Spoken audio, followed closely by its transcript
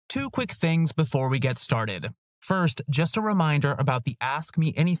Two quick things before we get started. First, just a reminder about the Ask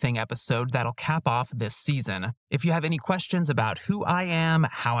Me Anything episode that'll cap off this season. If you have any questions about who I am,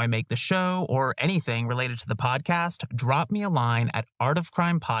 how I make the show, or anything related to the podcast, drop me a line at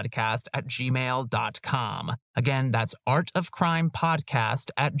artofcrimepodcast@gmail.com. Again, that's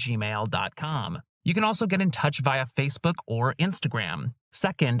artofcrimepodcast@gmail.com. You can also get in touch via Facebook or Instagram.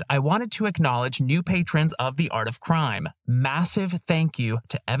 Second, I wanted to acknowledge new patrons of The Art of Crime. Massive thank you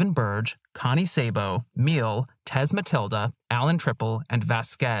to Evan Burge, Connie Sabo, Meal, Tez Matilda, Alan Triple, and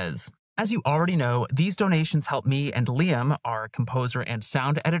Vasquez. As you already know, these donations help me and Liam, our composer and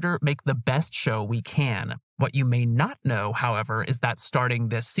sound editor, make the best show we can. What you may not know, however, is that starting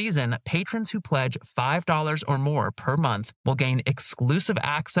this season, patrons who pledge $5 or more per month will gain exclusive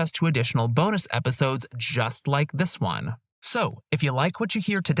access to additional bonus episodes just like this one. So, if you like what you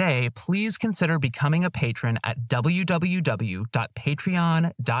hear today, please consider becoming a patron at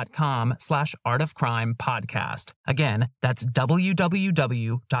www.patreon.com/artofcrimepodcast. Again, that's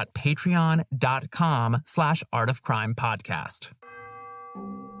www.patreon.com/artofcrimepodcast.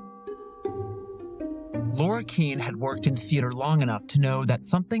 Laura Keene had worked in theater long enough to know that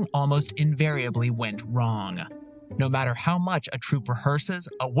something almost invariably went wrong. No matter how much a troupe rehearses,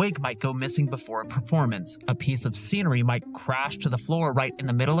 a wig might go missing before a performance, a piece of scenery might crash to the floor right in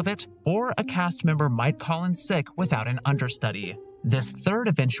the middle of it, or a cast member might call in sick without an understudy. This third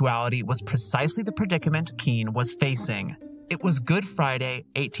eventuality was precisely the predicament Keene was facing. It was Good Friday,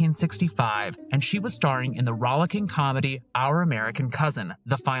 1865, and she was starring in the rollicking comedy Our American Cousin,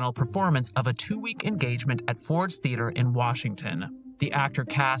 the final performance of a 2-week engagement at Ford's Theater in Washington. The actor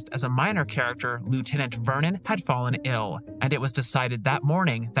cast as a minor character, Lieutenant Vernon, had fallen ill, and it was decided that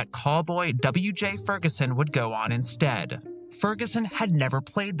morning that callboy W.J. Ferguson would go on instead. Ferguson had never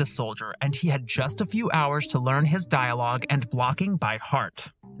played the soldier, and he had just a few hours to learn his dialogue and blocking by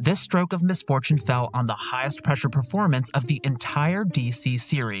heart. This stroke of misfortune fell on the highest pressure performance of the entire DC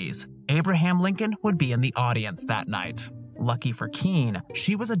series. Abraham Lincoln would be in the audience that night. Lucky for Keene,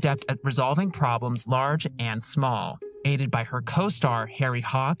 she was adept at resolving problems large and small. Aided by her co-star, Harry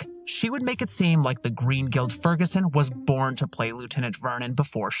Hawk, she would make it seem like the Green Guild Ferguson was born to play Lieutenant Vernon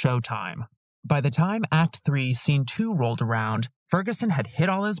before showtime. By the time Act 3, Scene 2 rolled around, Ferguson had hit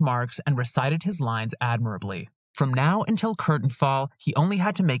all his marks and recited his lines admirably. From now until curtain fall, he only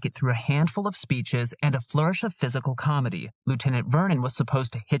had to make it through a handful of speeches and a flourish of physical comedy. Lieutenant Vernon was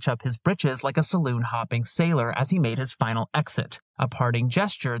supposed to hitch up his britches like a saloon-hopping sailor as he made his final exit, a parting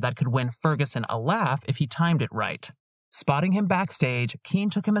gesture that could win Ferguson a laugh if he timed it right. Spotting him backstage, Keene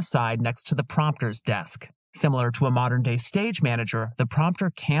took him aside next to the prompter's desk. Similar to a modern-day stage manager, the prompter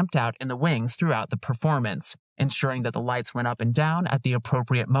camped out in the wings throughout the performance, ensuring that the lights went up and down at the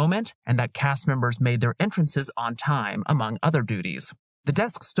appropriate moment and that cast members made their entrances on time, among other duties. The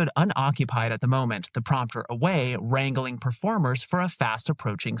desk stood unoccupied at the moment, the prompter away, wrangling performers for a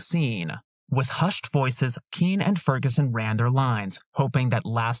fast-approaching scene. With hushed voices, Keene and Ferguson ran their lines, hoping that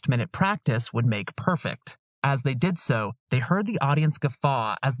last-minute practice would make perfect. As they did so, they heard the audience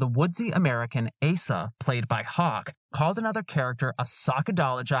guffaw as the woodsy American Asa, played by Hawk, called another character a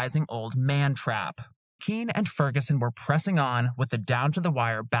sockadologizing old man-trap. Keene and Ferguson were pressing on with the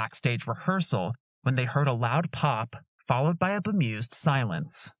down-to-the-wire backstage rehearsal when they heard a loud pop, followed by a bemused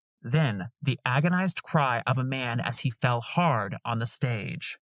silence. Then, the agonized cry of a man as he fell hard on the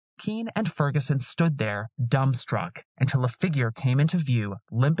stage. Keene and Ferguson stood there, dumbstruck, until a figure came into view,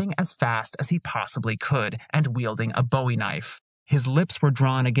 limping as fast as he possibly could, and wielding a bowie knife. His lips were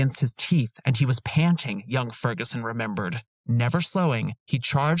drawn against his teeth, and he was panting, young Ferguson remembered. Never slowing, he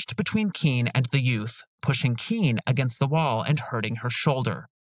charged between Keene and the youth, pushing Keene against the wall and hurting her shoulder.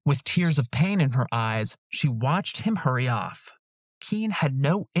 With tears of pain in her eyes, she watched him hurry off. Keene had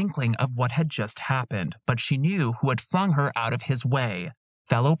no inkling of what had just happened, but she knew who had flung her out of his way.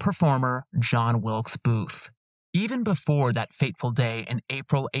 Fellow performer John Wilkes Booth. Even before that fateful day in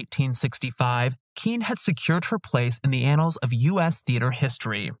April 1865, Keene had secured her place in the annals of U.S. theater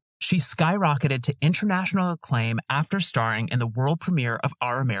history. She skyrocketed to international acclaim after starring in the world premiere of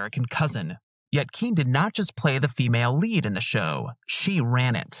Our American Cousin. Yet Keene did not just play the female lead in the show, she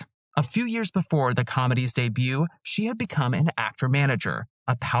ran it. A few years before the comedy's debut, she had become an actor-manager,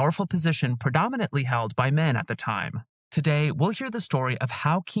 a powerful position predominantly held by men at the time. Today, we'll hear the story of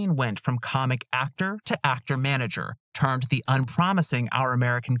how Keene went from comic actor to actor-manager, turned the unpromising Our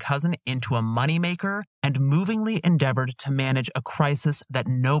American Cousin into a moneymaker, and movingly endeavored to manage a crisis that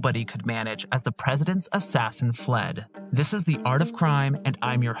nobody could manage as the president's assassin fled. This is The Art of Crime, and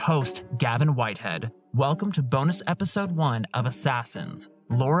I'm your host, Gavin Whitehead. Welcome to bonus episode 1 of Assassins,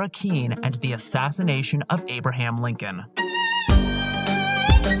 Laura Keene and the Assassination of Abraham Lincoln.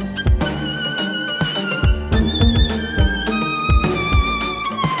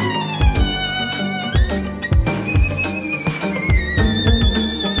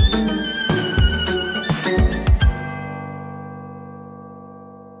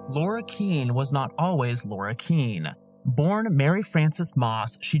 Laura Keene was not always Laura Keene. Born Mary Frances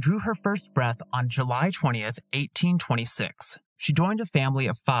Moss, she drew her first breath on July 20th, 1826. She joined a family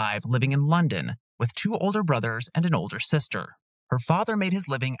of 5 living in London, with 2 older brothers and an older sister. Her father made his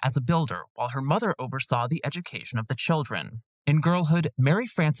living as a builder, while her mother oversaw the education of the children. In girlhood, Mary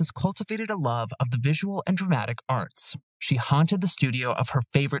Frances cultivated a love of the visual and dramatic arts. She haunted the studio of her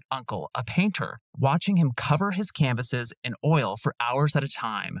favorite uncle, a painter, watching him cover his canvases in oil for hours at a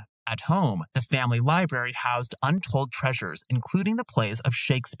time. At home, the family library housed untold treasures, including the plays of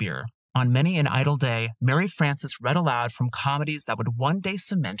Shakespeare. On many an idle day, Mary Frances read aloud from comedies that would one day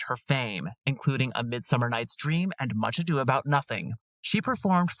cement her fame, including A Midsummer Night's Dream and Much Ado About Nothing. She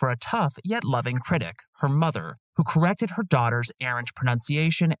performed for a tough yet loving critic, her mother, who corrected her daughter's errant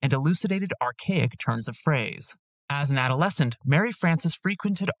pronunciation and elucidated archaic turns of phrase. As an adolescent, Mary Frances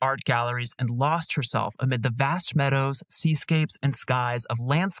frequented art galleries and lost herself amid the vast meadows, seascapes, and skies of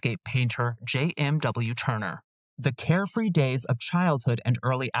landscape painter J.M.W. Turner. The carefree days of childhood and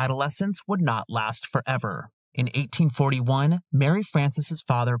early adolescence would not last forever. In 1841, Mary Frances's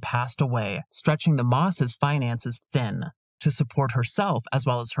father passed away, stretching the Mosses' finances thin. To support herself as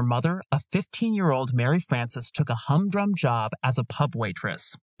well as her mother, a 15-year-old Mary Frances took a humdrum job as a pub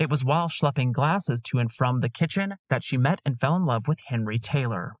waitress. It was while schlepping glasses to and from the kitchen that she met and fell in love with Henry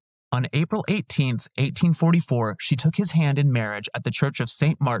Taylor. On April 18, 1844, she took his hand in marriage at the Church of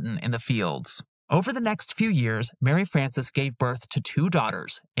St. Martin in the Fields. Over the next few years, Mary Frances gave birth to 2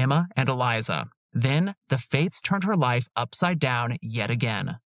 daughters, Emma and Eliza. Then, the fates turned her life upside down yet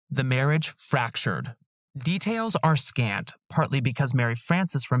again. The marriage fractured. Details are scant, partly because Mary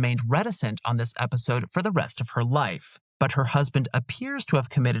Frances remained reticent on this episode for the rest of her life, but her husband appears to have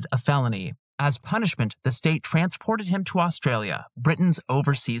committed a felony. As punishment, the state transported him to Australia, Britain's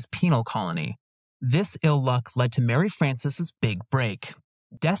overseas penal colony. This ill luck led to Mary Frances's big break.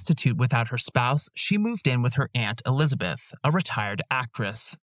 Destitute without her spouse, she moved in with her Aunt Elizabeth, a retired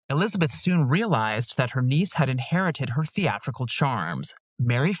actress. Elizabeth soon realized that her niece had inherited her theatrical charms.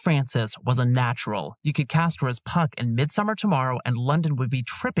 Mary Frances was a natural. You could cast her as Puck in Midsummer Tomorrow and London would be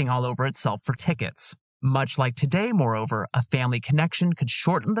tripping all over itself for tickets. Much like today, moreover, a family connection could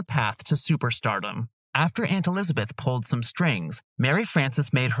shorten the path to superstardom. After Aunt Elizabeth pulled some strings, Mary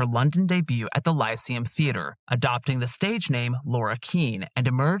Frances made her London debut at the Lyceum Theatre, adopting the stage name Laura Keene, and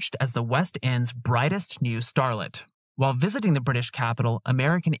emerged as the West End's brightest new starlet. While visiting the British capital,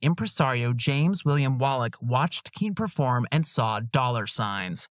 American impresario James William Wallach watched Keene perform and saw dollar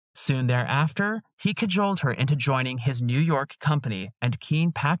signs. Soon thereafter, he cajoled her into joining his New York company, and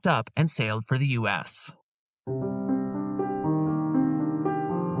Keene packed up and sailed for the U.S.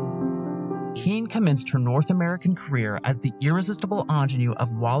 Keene commenced her North American career as the irresistible ingenue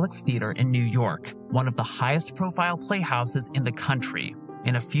of Wallach's Theatre in New York, one of the highest-profile playhouses in the country.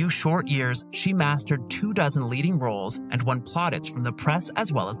 In a few short years, she mastered 24 leading roles and won plaudits from the press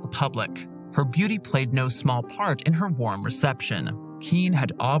as well as the public. Her beauty played no small part in her warm reception. Keene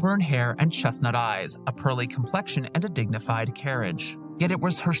had auburn hair and chestnut eyes, a pearly complexion, and a dignified carriage. Yet it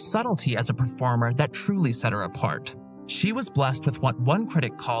was her subtlety as a performer that truly set her apart. She was blessed with what one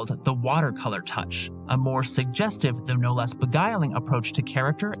critic called the watercolor touch, a more suggestive though no less beguiling approach to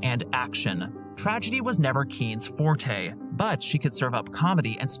character and action. Tragedy was never Keene's forte, but she could serve up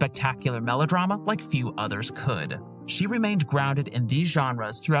comedy and spectacular melodrama like few others could. She remained grounded in these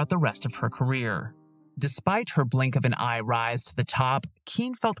genres throughout the rest of her career. Despite her blink of an eye rise to the top,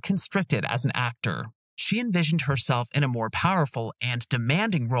 Keene felt constricted as an actor. She envisioned herself in a more powerful and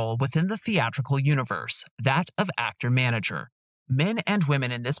demanding role within the theatrical universe, that of actor-manager. Men and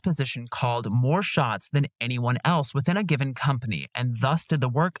women in this position called more shots than anyone else within a given company, and thus did the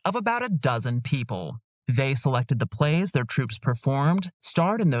work of about a dozen people. They selected the plays their troupes performed,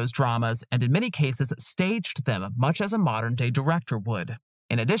 starred in those dramas, and in many cases staged them much as a modern-day director would.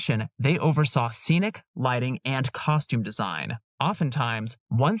 In addition, they oversaw scenic, lighting, and costume design. Oftentimes,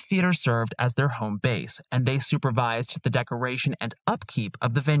 one theater served as their home base, and they supervised the decoration and upkeep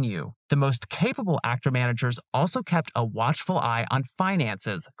of the venue. The most capable actor managers also kept a watchful eye on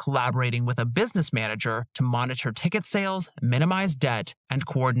finances, collaborating with a business manager to monitor ticket sales, minimize debt, and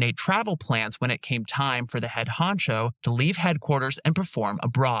coordinate travel plans when it came time for the head honcho to leave headquarters and perform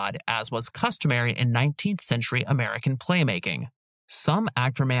abroad, as was customary in 19th century American playmaking. Some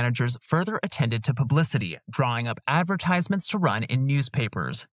actor managers further attended to publicity, drawing up advertisements to run in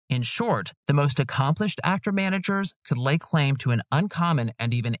newspapers. In short, the most accomplished actor managers could lay claim to an uncommon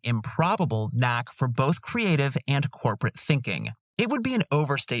and even improbable knack for both creative and corporate thinking. It would be an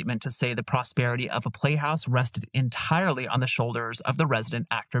overstatement to say the prosperity of a playhouse rested entirely on the shoulders of the resident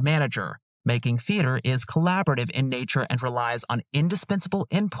actor manager. Making theater is collaborative in nature and relies on indispensable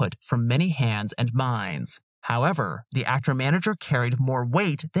input from many hands and minds. However, the actor-manager carried more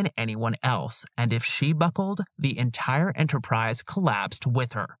weight than anyone else, and if she buckled, the entire enterprise collapsed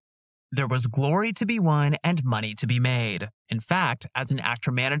with her. There was glory to be won and money to be made. In fact, as an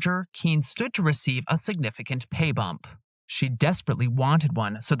actor-manager, Keene stood to receive a significant pay bump. She desperately wanted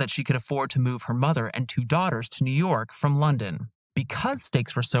one so that she could afford to move her mother and 2 daughters to New York from London. Because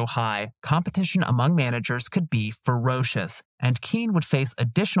stakes were so high, competition among managers could be ferocious, and Keene would face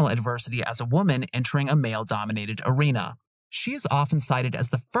additional adversity as a woman entering a male-dominated arena. She is often cited as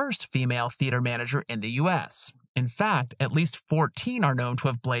the first female theater manager in the U.S. In fact, at least 14 are known to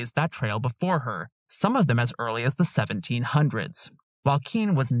have blazed that trail before her, some of them as early as the 1700s. While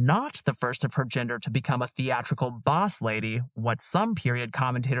Keene was not the first of her gender to become a theatrical boss lady, what some period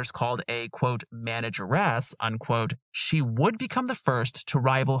commentators called a, quote, manageress, unquote, she would become the first to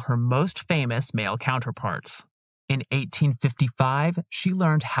rival her most famous male counterparts. In 1855, she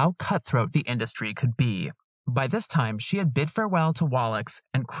learned how cutthroat the industry could be. By this time, she had bid farewell to Wallack's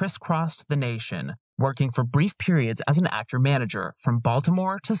and crisscrossed the nation, working for brief periods as an actor-manager from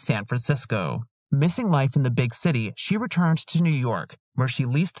Baltimore to San Francisco. Missing life in the big city, she returned to New York, where she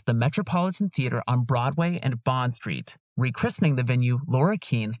leased the Metropolitan Theater on Broadway and Bond Street, rechristening the venue Laura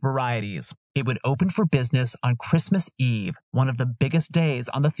Keene's Varieties. It would open for business on Christmas Eve, one of the biggest days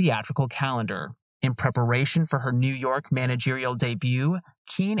on the theatrical calendar. In preparation for her New York managerial debut,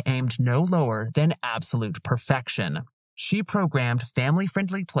 Keene aimed no lower than absolute perfection. She programmed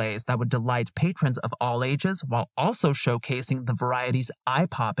family-friendly plays that would delight patrons of all ages while also showcasing the Variety's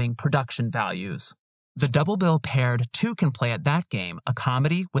eye-popping production values. The double bill paired Two Can Play at That Game, a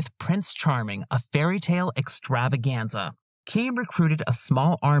comedy, with Prince Charming, a fairy tale extravaganza. Keene recruited a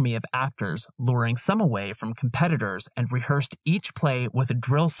small army of actors, luring some away from competitors, and rehearsed each play with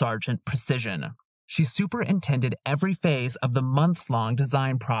drill sergeant precision. She superintended every phase of the months-long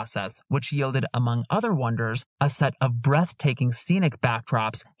design process, which yielded, among other wonders, a set of breathtaking scenic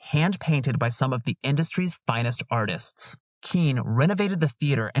backdrops hand-painted by some of the industry's finest artists. Keene renovated the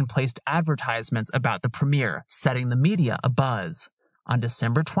theater and placed advertisements about the premiere, setting the media abuzz. On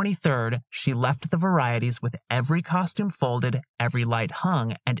December 23rd, she left the Varieties with every costume folded, every light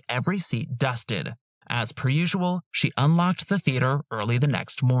hung, and every seat dusted. As per usual, she unlocked the theater early the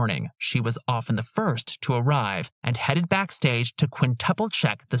next morning. She was often the first to arrive and headed backstage to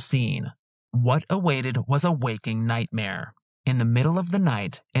quintuple-check the scene. What awaited was a waking nightmare. In the middle of the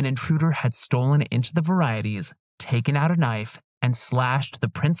night, an intruder had stolen into the Varieties, taken out a knife, and slashed the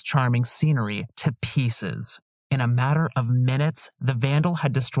Prince Charming scenery to pieces. In a matter of minutes, the vandal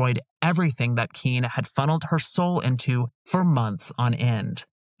had destroyed everything that Keene had funneled her soul into for months on end.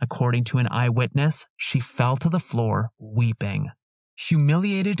 According to an eyewitness, she fell to the floor weeping.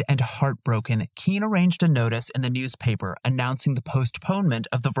 Humiliated and heartbroken, Keene arranged a notice in the newspaper announcing the postponement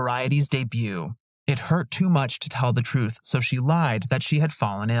of the Variety's debut. It hurt too much to tell the truth, so she lied that she had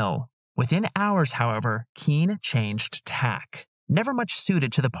fallen ill. Within hours, however, Keene changed tack. Never much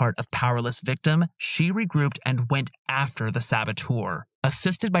suited to the part of powerless victim, she regrouped and went after the saboteur.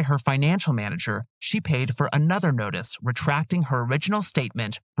 Assisted by her financial manager, she paid for another notice, retracting her original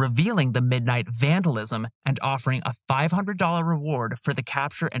statement, revealing the midnight vandalism, and offering a $500 reward for the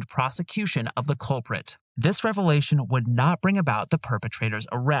capture and prosecution of the culprit. This revelation would not bring about the perpetrator's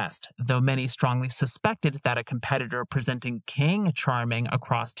arrest, though many strongly suspected that a competitor presenting King Charming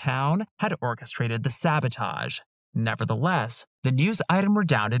across town had orchestrated the sabotage. Nevertheless, the news item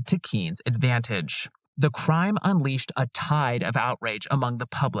redounded to Keene's advantage. The crime unleashed a tide of outrage among the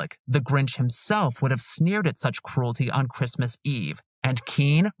public. The Grinch himself would have sneered at such cruelty on Christmas Eve, and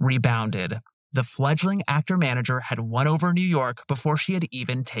Keene rebounded. The fledgling actor-manager had won over New York before she had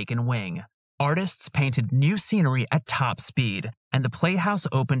even taken wing. Artists painted new scenery at top speed, and the Playhouse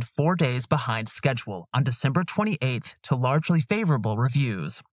opened 4 days behind schedule on December 28th to largely favorable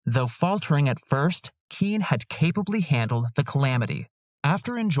reviews. Though faltering at first, Keene had capably handled the calamity.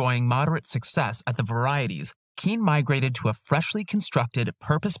 After enjoying moderate success at the Varieties, Keene migrated to a freshly constructed,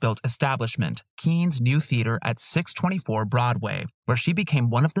 purpose-built establishment, Keene's New Theater at 624 Broadway, where she became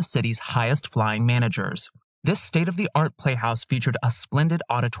one of the city's highest-flying managers. This state-of-the-art playhouse featured a splendid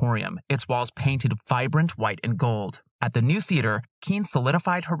auditorium, its walls painted vibrant white and gold. At the New Theater, Keene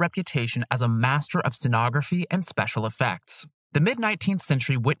solidified her reputation as a master of scenography and special effects. The mid-19th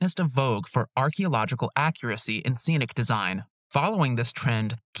century witnessed a vogue for archaeological accuracy in scenic design. Following this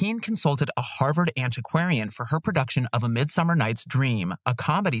trend, Keene consulted a Harvard antiquarian for her production of A Midsummer Night's Dream, a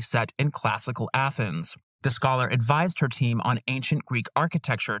comedy set in classical Athens. The scholar advised her team on ancient Greek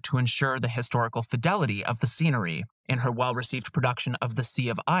architecture to ensure the historical fidelity of the scenery. In her well-received production of The Sea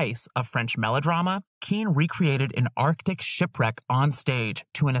of Ice, a French melodrama, Keene recreated an Arctic shipwreck on stage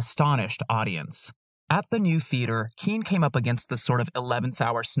to an astonished audience. At the new theater, Keene came up against the sort of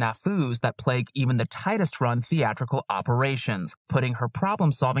 11th-hour snafus that plague even the tightest-run theatrical operations, putting her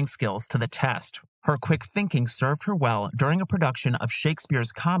problem-solving skills to the test. Her quick thinking served her well during a production of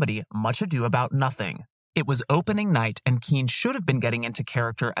Shakespeare's comedy Much Ado About Nothing. It was opening night, and Keene should have been getting into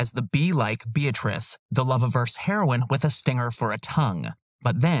character as the bee-like Beatrice, the love-averse heroine with a stinger for a tongue.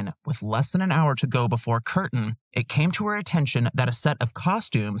 But then, with less than an hour to go before curtain, it came to her attention that a set of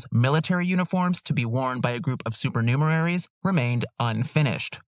costumes, military uniforms to be worn by a group of supernumeraries, remained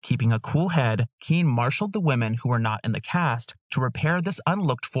unfinished. Keeping a cool head, Keene marshaled the women who were not in the cast to repair this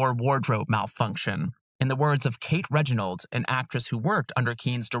unlooked-for wardrobe malfunction. In the words of Kate Reginald, an actress who worked under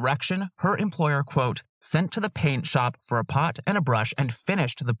Keene's direction, her employer, quote, sent to the paint shop for a pot and a brush and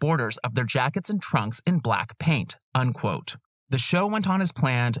finished the borders of their jackets and trunks in black paint, unquote. The show went on as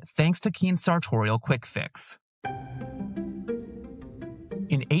planned thanks to Keene's sartorial quick fix.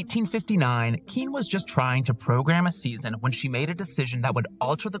 In 1859, Keene was just trying to program a season when she made a decision that would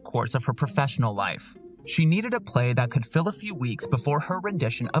alter the course of her professional life. She needed a play that could fill a few weeks before her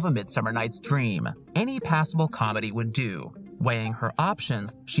rendition of A Midsummer Night's Dream. Any passable comedy would do. Weighing her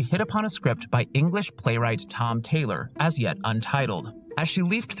options, she hit upon a script by English playwright Tom Taylor, as yet untitled. As she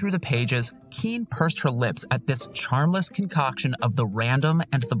leafed through the pages, Keene pursed her lips at this charmless concoction of the random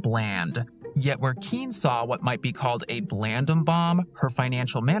and the bland. Yet where Keene saw what might be called a blandum bomb, her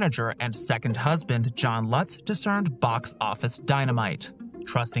financial manager and second husband, John Lutz, discerned box office dynamite.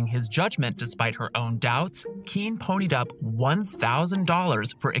 Trusting his judgment despite her own doubts, Keene ponied up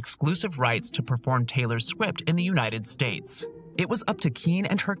 $1,000 for exclusive rights to perform Taylor's script in the United States. It was up to Keene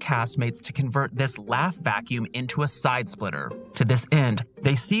and her castmates to convert this laugh vacuum into a side-splitter. To this end,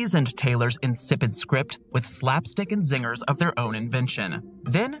 they seasoned Taylor's insipid script with slapstick and zingers of their own invention.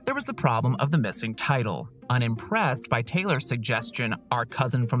 Then there was the problem of the missing title. Unimpressed by Taylor's suggestion, Our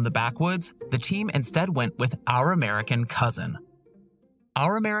Cousin from the Backwoods, the team instead went with Our American Cousin.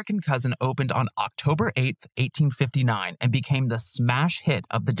 Our American Cousin opened on October 8, 1859, and became the smash hit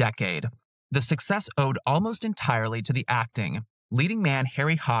of the decade. The success owed almost entirely to the acting. Leading man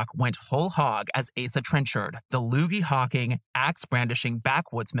Harry Hawk went whole hog as Asa Trenchard, the loogie-hawking, axe-brandishing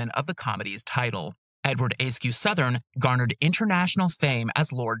backwoodsman of the comedy's title. Edward Askew Southern garnered international fame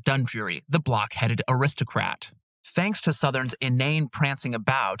as Lord Dundreary, the block-headed aristocrat. Thanks to Southern's inane prancing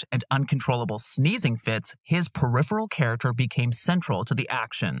about and uncontrollable sneezing fits, his peripheral character became central to the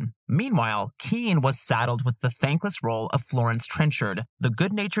action. Meanwhile, Keene was saddled with the thankless role of Florence Trenchard, the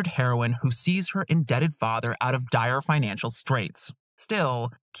good-natured heroine who sees her indebted father out of dire financial straits.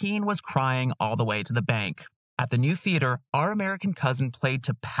 Still, Keene was crying all the way to the bank. At the new theater, Our American Cousin played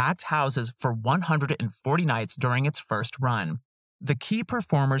to packed houses for 140 nights during its first run. The key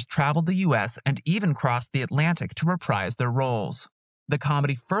performers traveled the U.S. and even crossed the Atlantic to reprise their roles. The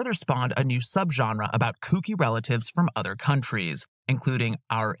comedy further spawned a new subgenre about kooky relatives from other countries, including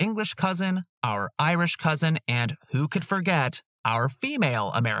Our English Cousin, Our Irish Cousin, and, who could forget, Our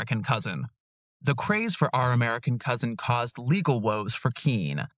Female American Cousin. The craze for Our American Cousin caused legal woes for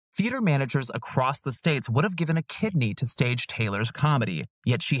Keene. Theater managers across the states would have given a kidney to stage Taylor's comedy,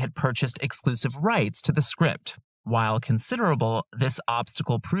 yet she had purchased exclusive rights to the script. While considerable, this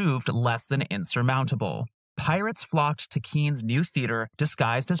obstacle proved less than insurmountable. Pirates flocked to Keene's new theater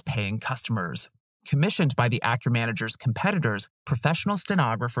disguised as paying customers. Commissioned by the actor-manager's competitors, professional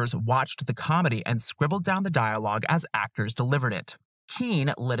stenographers watched the comedy and scribbled down the dialogue as actors delivered it.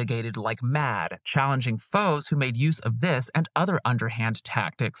 Keene litigated like mad, challenging foes who made use of this and other underhand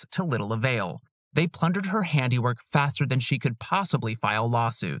tactics to little avail. They plundered her handiwork faster than she could possibly file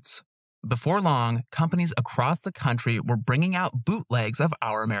lawsuits. Before long, companies across the country were bringing out bootlegs of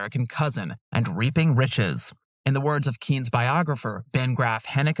Our American Cousin and reaping riches. In the words of Keene's biographer, Ben Graff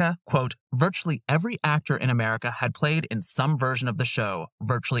Hennecke, quote, virtually every actor in America had played in some version of the show.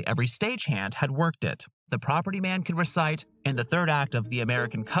 Virtually every stagehand had worked it. The property man could recite, in the third act of The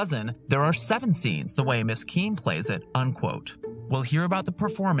American Cousin, there are 7 scenes the way Miss Keene plays it, unquote. We'll hear about the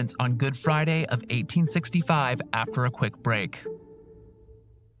performance on Good Friday of 1865 after a quick break.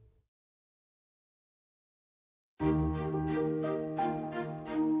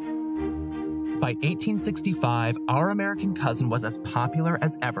 By 1865, Our American Cousin was as popular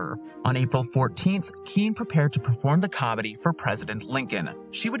as ever. On April 14th, Keene prepared to perform the comedy for President Lincoln.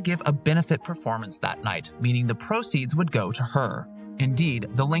 She would give a benefit performance that night, meaning the proceeds would go to her. Indeed,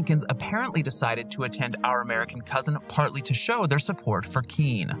 the Lincolns apparently decided to attend Our American Cousin partly to show their support for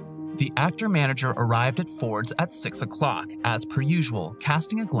Keene. The actor-manager arrived at Ford's at 6 o'clock, as per usual,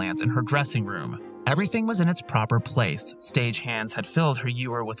 casting a glance in her dressing room. Everything was in its proper place. Stagehands had filled her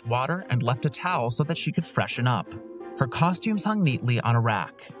ewer with water and left a towel so that she could freshen up. Her costumes hung neatly on a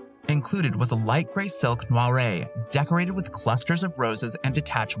rack. Included was a light gray silk moire, decorated with clusters of roses and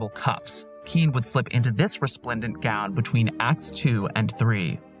detachable cuffs. Keene would slip into this resplendent gown between Acts 2 and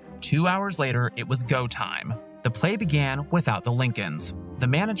 3. 2 hours later, it was go time. The play began without the Lincolns. The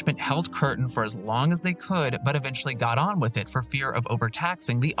management held curtain for as long as they could, but eventually got on with it for fear of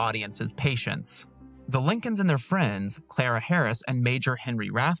overtaxing the audience's patience. The Lincolns and their friends, Clara Harris and Major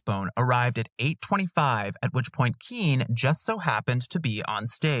Henry Rathbone, arrived at 8:25, at which point Keene just so happened to be on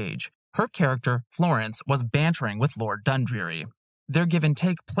stage. Her character, Florence, was bantering with Lord Dundreary. Their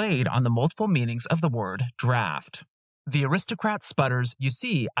give-and-take played on the multiple meanings of the word draft. The aristocrat sputters, "You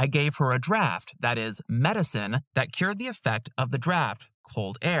see, I gave her a draft, that is, medicine, that cured the effect of the draft,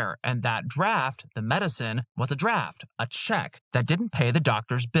 cold air, and that draft, the medicine, was a draft, a check, that didn't pay the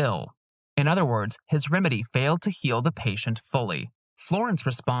doctor's bill." In other words, his remedy failed to heal the patient fully. Florence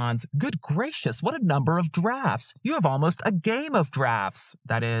responds, "Good gracious, what a number of drafts! You have almost a game of drafts,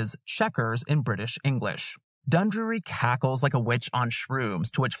 that is, checkers in British English." Dundreary cackles like a witch on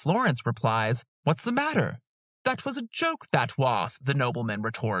shrooms, to which Florence replies, "What's the matter?" "That was a joke, that wath," the nobleman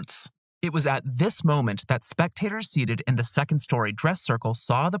retorts. It was at this moment that spectators seated in the second-story dress circle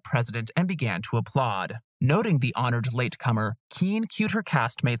saw the president and began to applaud. Noting the honored latecomer, Keene cued her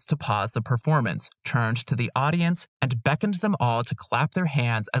castmates to pause the performance, turned to the audience, and beckoned them all to clap their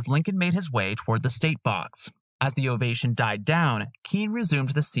hands as Lincoln made his way toward the state box. As the ovation died down, Keene resumed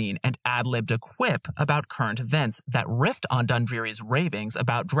the scene and ad-libbed a quip about current events that riffed on Dundreary's ravings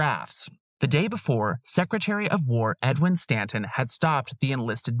about drafts. The day before, Secretary of War Edwin Stanton had stopped the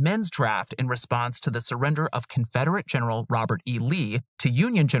enlisted men's draft in response to the surrender of Confederate General Robert E. Lee to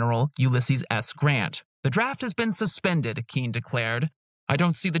Union General Ulysses S. Grant. "The draft has been suspended," Keene declared. "I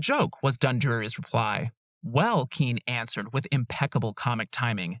don't see the joke," was Dundreary's reply. "Well," Keene answered with impeccable comic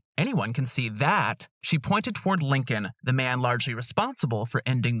timing, "anyone can see that." She pointed toward Lincoln, the man largely responsible for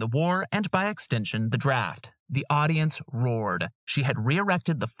ending the war and, by extension, the draft. The audience roared. She had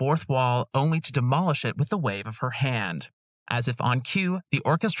re-erected the fourth wall only to demolish it with a wave of her hand. As if on cue, the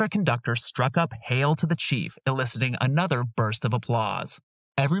orchestra conductor struck up "Hail to the Chief," eliciting another burst of applause.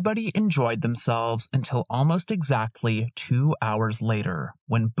 Everybody enjoyed themselves until almost exactly 2 hours later,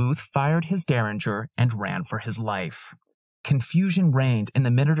 when Booth fired his Derringer and ran for his life. Confusion reigned in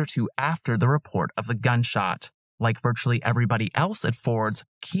the minute or two after the report of the gunshot. Like virtually everybody else at Ford's,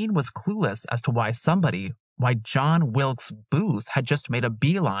 Keene was clueless as to why John Wilkes Booth had just made a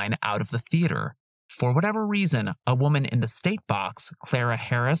beeline out of the theater. For whatever reason, a woman in the state box, Clara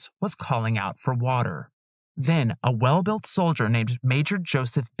Harris, was calling out for water. Then, a well-built soldier named Major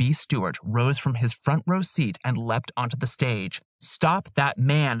Joseph B. Stewart rose from his front row seat and leapt onto the stage. "Stop that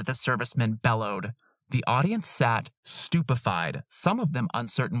man," the servicemen bellowed. The audience sat, stupefied, some of them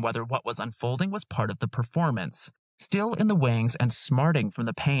uncertain whether what was unfolding was part of the performance. Still in the wings and smarting from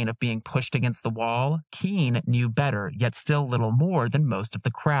the pain of being pushed against the wall, Keene knew better, yet still little more than most of the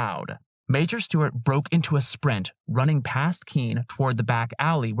crowd. Major Stewart broke into a sprint, running past Keene toward the back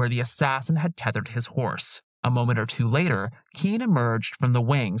alley where the assassin had tethered his horse. A moment or two later, Keene emerged from the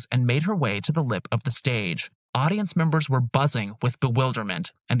wings and made her way to the lip of the stage. Audience members were buzzing with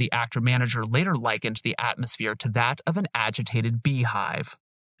bewilderment, and the actor-manager later likened the atmosphere to that of an agitated beehive.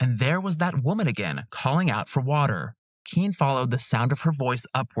 And there was that woman again, calling out for water. Keene followed the sound of her voice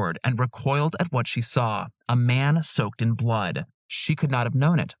upward and recoiled at what she saw, a man soaked in blood. She could not have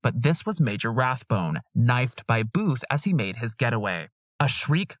known it, but this was Major Rathbone, knifed by Booth as he made his getaway. A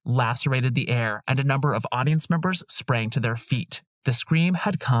shriek lacerated the air, and a number of audience members sprang to their feet. The scream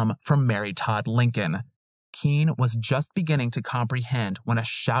had come from Mary Todd Lincoln. Keene was just beginning to comprehend when a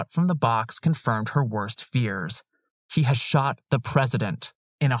shout from the box confirmed her worst fears. "He has shot the president."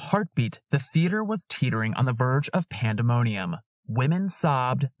 In a heartbeat, the theater was teetering on the verge of pandemonium. Women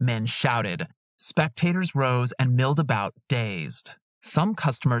sobbed, men shouted. Spectators rose and milled about, dazed. Some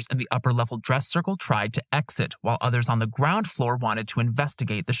customers in the upper-level dress circle tried to exit, while others on the ground floor wanted to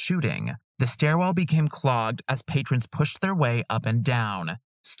investigate the shooting. The stairwell became clogged as patrons pushed their way up and down.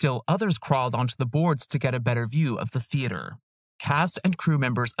 Still others crawled onto the boards to get a better view of the theater. Cast and crew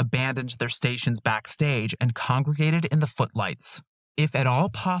members abandoned their stations backstage and congregated in the footlights. If at all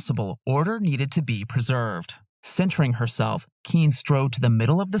possible, order needed to be preserved. Centering herself, Keene strode to the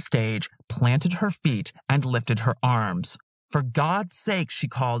middle of the stage, planted her feet, and lifted her arms. "For God's sake," she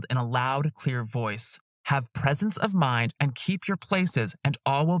called in a loud, clear voice, "have presence of mind and keep your places, and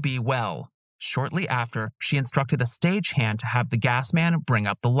all will be well." Shortly after, she instructed a stagehand to have the gas man bring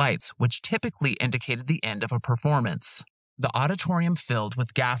up the lights, which typically indicated the end of a performance. The auditorium filled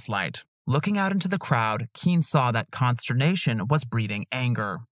with gaslight. Looking out into the crowd, Keene saw that consternation was breeding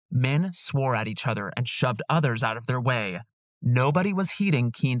anger. Men swore at each other and shoved others out of their way. Nobody was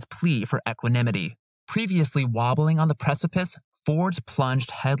heeding Keene's plea for equanimity. Previously wobbling on the precipice, Fords plunged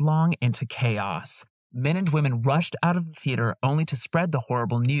headlong into chaos. Men and women rushed out of the theater only to spread the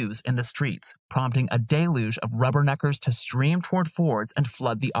horrible news in the streets, prompting a deluge of rubberneckers to stream toward Fords and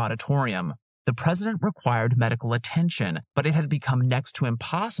flood the auditorium. The president required medical attention, but it had become next to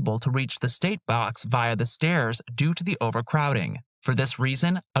impossible to reach the state box via the stairs due to the overcrowding. For this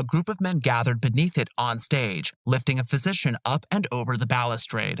reason, a group of men gathered beneath it on stage, lifting a physician up and over the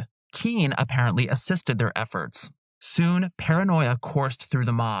balustrade. Keene apparently assisted their efforts. Soon, paranoia coursed through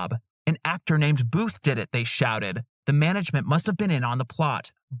the mob. "An actor named Booth did it," they shouted. "The management must have been in on the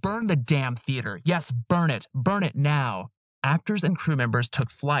plot. Burn the damn theater. Yes, burn it. Burn it now." Actors and crew members took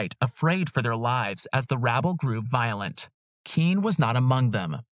flight, afraid for their lives, as the rabble grew violent. Keene was not among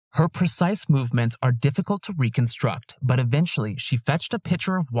them. Her precise movements are difficult to reconstruct, but eventually she fetched a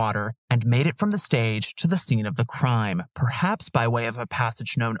pitcher of water and made it from the stage to the scene of the crime, perhaps by way of a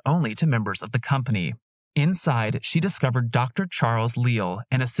passage known only to members of the company. Inside, she discovered Dr. Charles Leal,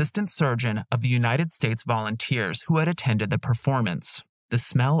 an assistant surgeon of the United States Volunteers who had attended the performance. The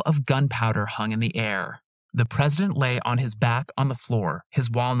smell of gunpowder hung in the air. The president lay on his back on the floor, his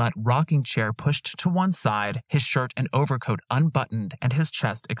walnut rocking chair pushed to one side, his shirt and overcoat unbuttoned, and his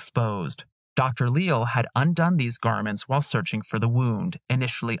chest exposed. Dr. Leal had undone these garments while searching for the wound,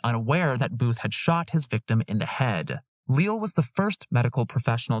 initially unaware that Booth had shot his victim in the head. Leal was the first medical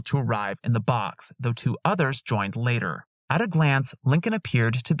professional to arrive in the box, though 2 others joined later. At a glance, Lincoln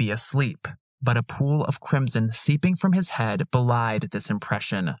appeared to be asleep, but a pool of crimson seeping from his head belied this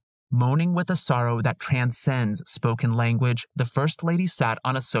impression. Moaning with a sorrow that transcends spoken language, the First Lady sat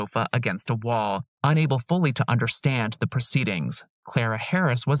on a sofa against a wall, unable fully to understand the proceedings. Clara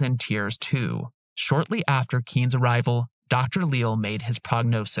Harris was in tears too. Shortly after Keene's arrival, Dr. Leal made his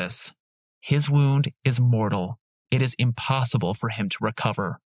prognosis. "His wound is mortal. It is impossible for him to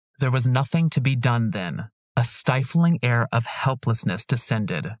recover." There was nothing to be done then. A stifling air of helplessness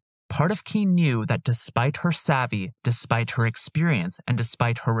descended. Part of Keene knew that despite her savvy, despite her experience, and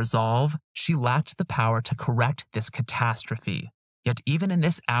despite her resolve, she lacked the power to correct this catastrophe. Yet even in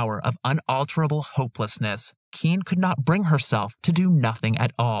this hour of unalterable hopelessness, Keene could not bring herself to do nothing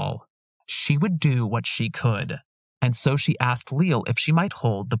at all. She would do what she could. And so she asked Leal if she might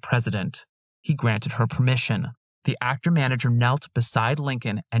hold the president. He granted her permission. The actor-manager knelt beside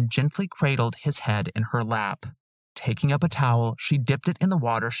Lincoln and gently cradled his head in her lap. Taking up a towel, she dipped it in the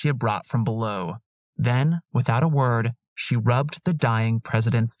water she had brought from below. Then, without a word, she rubbed the dying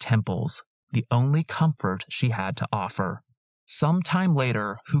president's temples, the only comfort she had to offer. Some time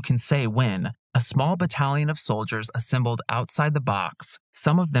later, who can say when, a small battalion of soldiers assembled outside the box,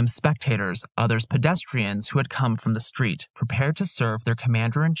 some of them spectators, others pedestrians who had come from the street, prepared to serve their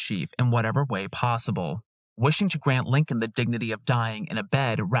commander-in-chief in whatever way possible. Wishing to grant Lincoln the dignity of dying in a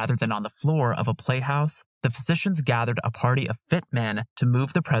bed rather than on the floor of a playhouse, the physicians gathered a party of fit men to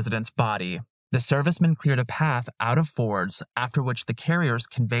move the president's body. The servicemen cleared a path out of Fords, after which the carriers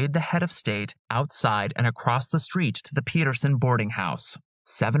conveyed the head of state outside and across the street to the Peterson boarding house.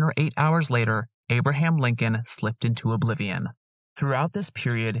 7 or 8 hours later, Abraham Lincoln slipped into oblivion. Throughout this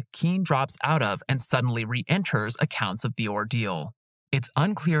period, Keene drops out of and suddenly re-enters accounts of the ordeal. It's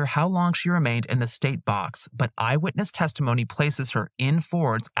unclear how long she remained in the state box, but eyewitness testimony places her in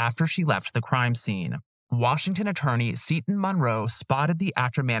Fords after she left the crime scene. Washington attorney Seton Monroe spotted the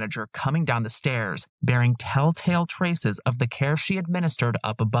actor-manager coming down the stairs, bearing telltale traces of the care she administered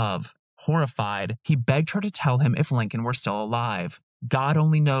up above. Horrified, he begged her to tell him if Lincoln were still alive. "God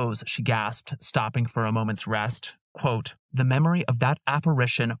only knows," she gasped, stopping for a moment's rest. Quote, "The memory of that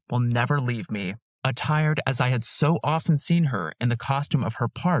apparition will never leave me. Attired as I had so often seen her in the costume of her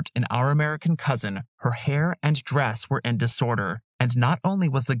part in Our American Cousin, her hair and dress were in disorder, and not only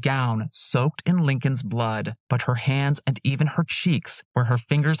was the gown soaked in Lincoln's blood, but her hands and even her cheeks, where her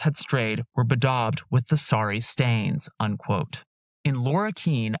fingers had strayed, were bedaubed with the sorry stains." Unquote. In Laura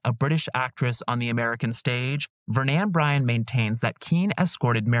Keene, a British actress on the American stage, Vernan Bryan maintains that Keene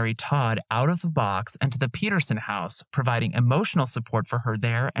escorted Mary Todd out of the box and to the Peterson house, providing emotional support for her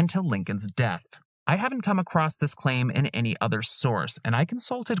there until Lincoln's death. I haven't come across this claim in any other source, and I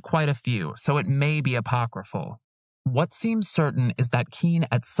consulted quite a few, so it may be apocryphal. What seems certain is that Keene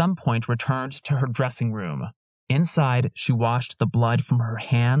at some point returned to her dressing room. Inside, she washed the blood from her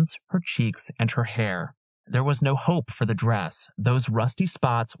hands, her cheeks, and her hair. there was no hope for the dress. Those rusty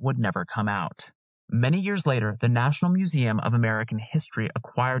spots would never come out. Many years later, the National Museum of American History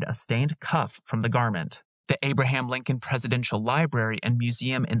acquired a stained cuff from the garment. The Abraham Lincoln Presidential Library and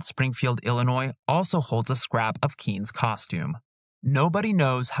Museum in Springfield, Illinois, also holds a scrap of Keene's costume. Nobody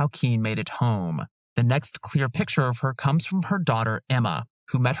knows how Keene made it home. The next clear picture of her comes from her daughter, Emma,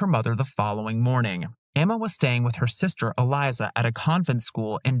 who met her mother the following morning. Emma was staying with her sister, Eliza, at a convent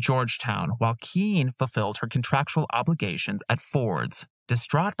school in Georgetown, while Keene fulfilled her contractual obligations at Ford's.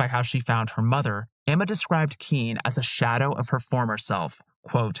 Distraught by how she found her mother, Emma described Keene as a shadow of her former self.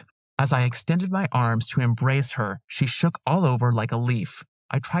 Quote, "As I extended my arms to embrace her, she shook all over like a leaf.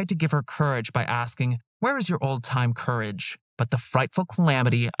 I tried to give her courage by asking, 'Where is your old-time courage?' But the frightful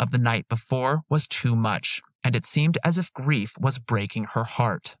calamity of the night before was too much, and it seemed as if grief was breaking her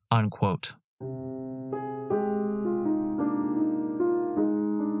heart." Unquote.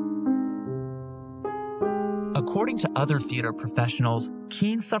 According to other theater professionals,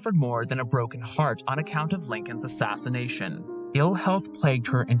 Keene suffered more than a broken heart on account of Lincoln's assassination. Ill health plagued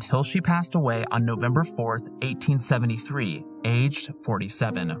her until she passed away on November 4, 1873, aged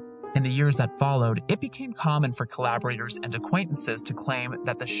 47. In the years that followed, it became common for collaborators and acquaintances to claim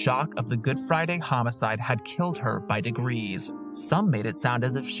that the shock of the Good Friday homicide had killed her by degrees. Some made it sound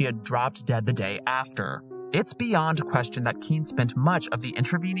as if she had dropped dead the day after. It's beyond question that Keene spent much of the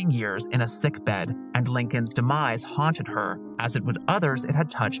intervening years in a sickbed, and Lincoln's demise haunted her, as it would others it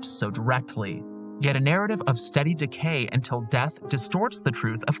had touched so directly. Yet a narrative of steady decay until death distorts the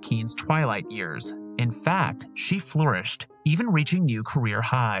truth of Keene's twilight years. In fact, she flourished, even reaching new career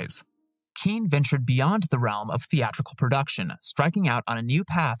highs. Keene ventured beyond the realm of theatrical production, striking out on a new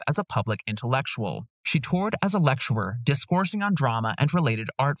path as a public intellectual. She toured as a lecturer, discoursing on drama and related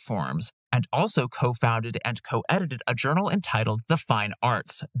art forms, and also co-founded and co-edited a journal entitled The Fine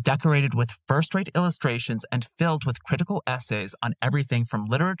Arts, decorated with first-rate illustrations and filled with critical essays on everything from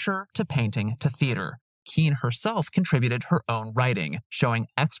literature to painting to theater. Keene herself contributed her own writing, showing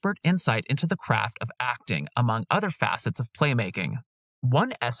expert insight into the craft of acting, among other facets of playmaking.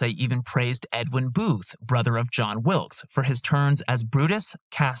 One essay even praised Edwin Booth, brother of John Wilkes, for his turns as Brutus,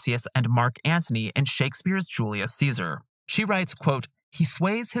 Cassius, and Mark Antony in Shakespeare's Julius Caesar. She writes, quote, "He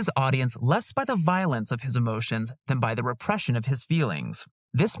sways his audience less by the violence of his emotions than by the repression of his feelings.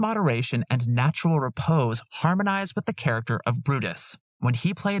 This moderation and natural repose harmonize with the character of Brutus. When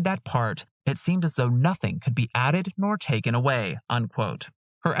he played that part, it seemed as though nothing could be added nor taken away." Unquote.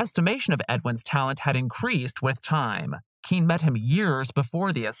 Her estimation of Edwin's talent had increased with time. Keene met him years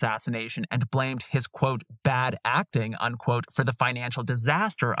before the assassination and blamed his, quote, "bad acting," unquote, for the financial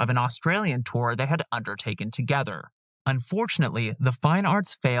disaster of an Australian tour they had undertaken together. Unfortunately, the Fine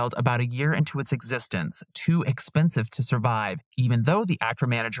Arts failed about a year into its existence, too expensive to survive, even though the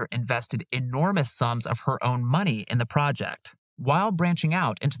actor-manager invested enormous sums of her own money in the project. While branching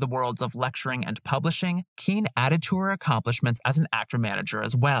out into the worlds of lecturing and publishing, Keene added to her accomplishments as an actor-manager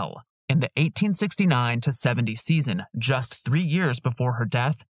as well. In the 1869-70 season, just 3 years before her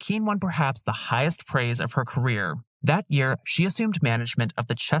death, Keene won perhaps the highest praise of her career. That year, she assumed management of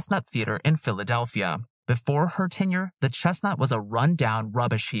the Chestnut Theater in Philadelphia. Before her tenure, the Chestnut was a run-down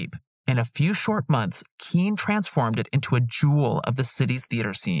rubbish heap. In a few short months, Keene transformed it into a jewel of the city's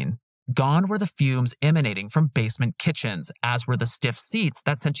theater scene. Gone were the fumes emanating from basement kitchens, as were the stiff seats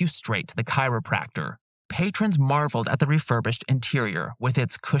that sent you straight to the chiropractor. Patrons marveled at the refurbished interior, with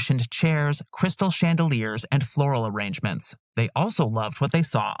its cushioned chairs, crystal chandeliers, and floral arrangements. They also loved what they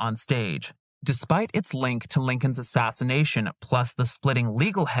saw on stage. Despite its link to Lincoln's assassination, plus the splitting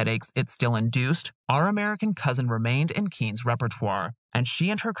legal headaches it still induced, Our American Cousin remained in Keene's repertoire, and she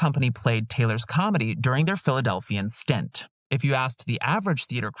and her company played Taylor's comedy during their Philadelphian stint. If you asked the average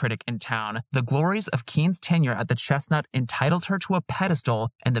theater critic in town, the glories of Keene's tenure at the Chestnut entitled her to a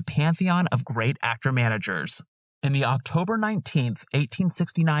pedestal in the pantheon of great actor-managers. In the October 19,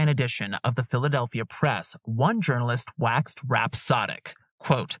 1869 edition of the Philadelphia Press, one journalist waxed rhapsodic.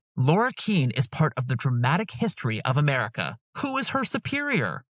 Quote, "Laura Keene is part of the dramatic history of America. Who is her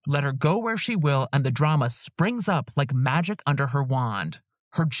superior? Let her go where she will, and the drama springs up like magic under her wand.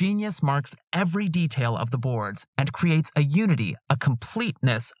 Her genius marks every detail of the boards and creates a unity, a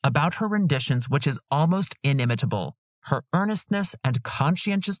completeness about her renditions which is almost inimitable. Her earnestness and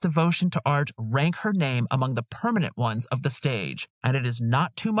conscientious devotion to art rank her name among the permanent ones of the stage, and it is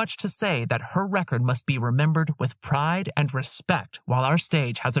not too much to say that her record must be remembered with pride and respect while our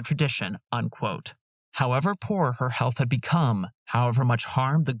stage has a tradition." Unquote. However poor her health had become, however much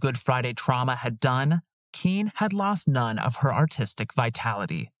harm the Good Friday trauma had done, Keene had lost none of her artistic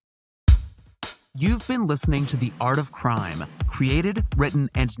vitality. You've been listening to The Art of Crime, created, written,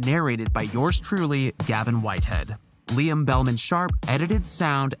 and narrated by yours truly, Gavin Whitehead. Liam Bellman Sharp edited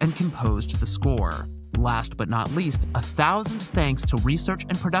sound and composed the score. Last but not least, 1,000 thanks to research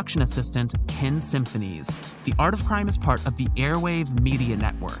and production assistant Ken Symphonies. The Art of Crime is part of the Airwave Media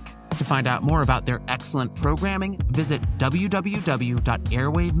Network. To find out more about their excellent programming, visit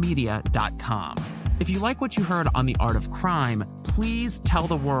www.airwavemedia.com. If you like what you heard on The Art of Crime, please tell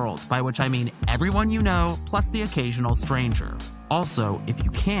the world, by which I mean everyone you know, plus the occasional stranger. Also, if you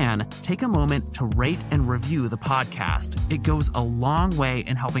can, take a moment to rate and review the podcast. It goes a long way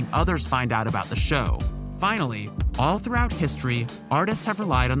in helping others find out about the show. Finally, all throughout history, artists have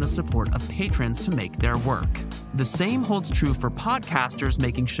relied on the support of patrons to make their work. The same holds true for podcasters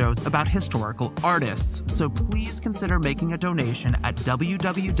making shows about historical artists, so please consider making a donation at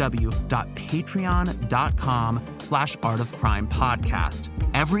www.patreon.com/artofcrimepodcast.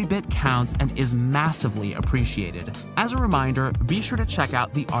 Every bit counts and is massively appreciated. As a reminder, be sure to check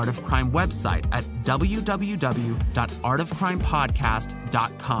out the Art of Crime website at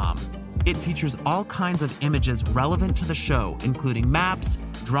www.artofcrimepodcast.com. It features all kinds of images relevant to the show, including maps,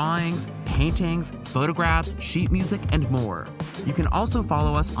 drawings, paintings, photographs, sheet music, and more. You can also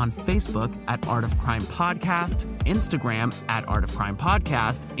follow us on Facebook at Art of Crime Podcast, Instagram at Art of Crime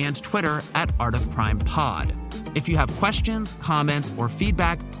Podcast, and Twitter at Art of Crime Pod. If you have questions, comments, or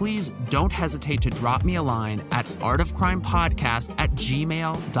feedback, please don't hesitate to drop me a line at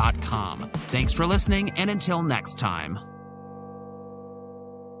artofcrimepodcast@gmail.com. Thanks for listening, and until next time.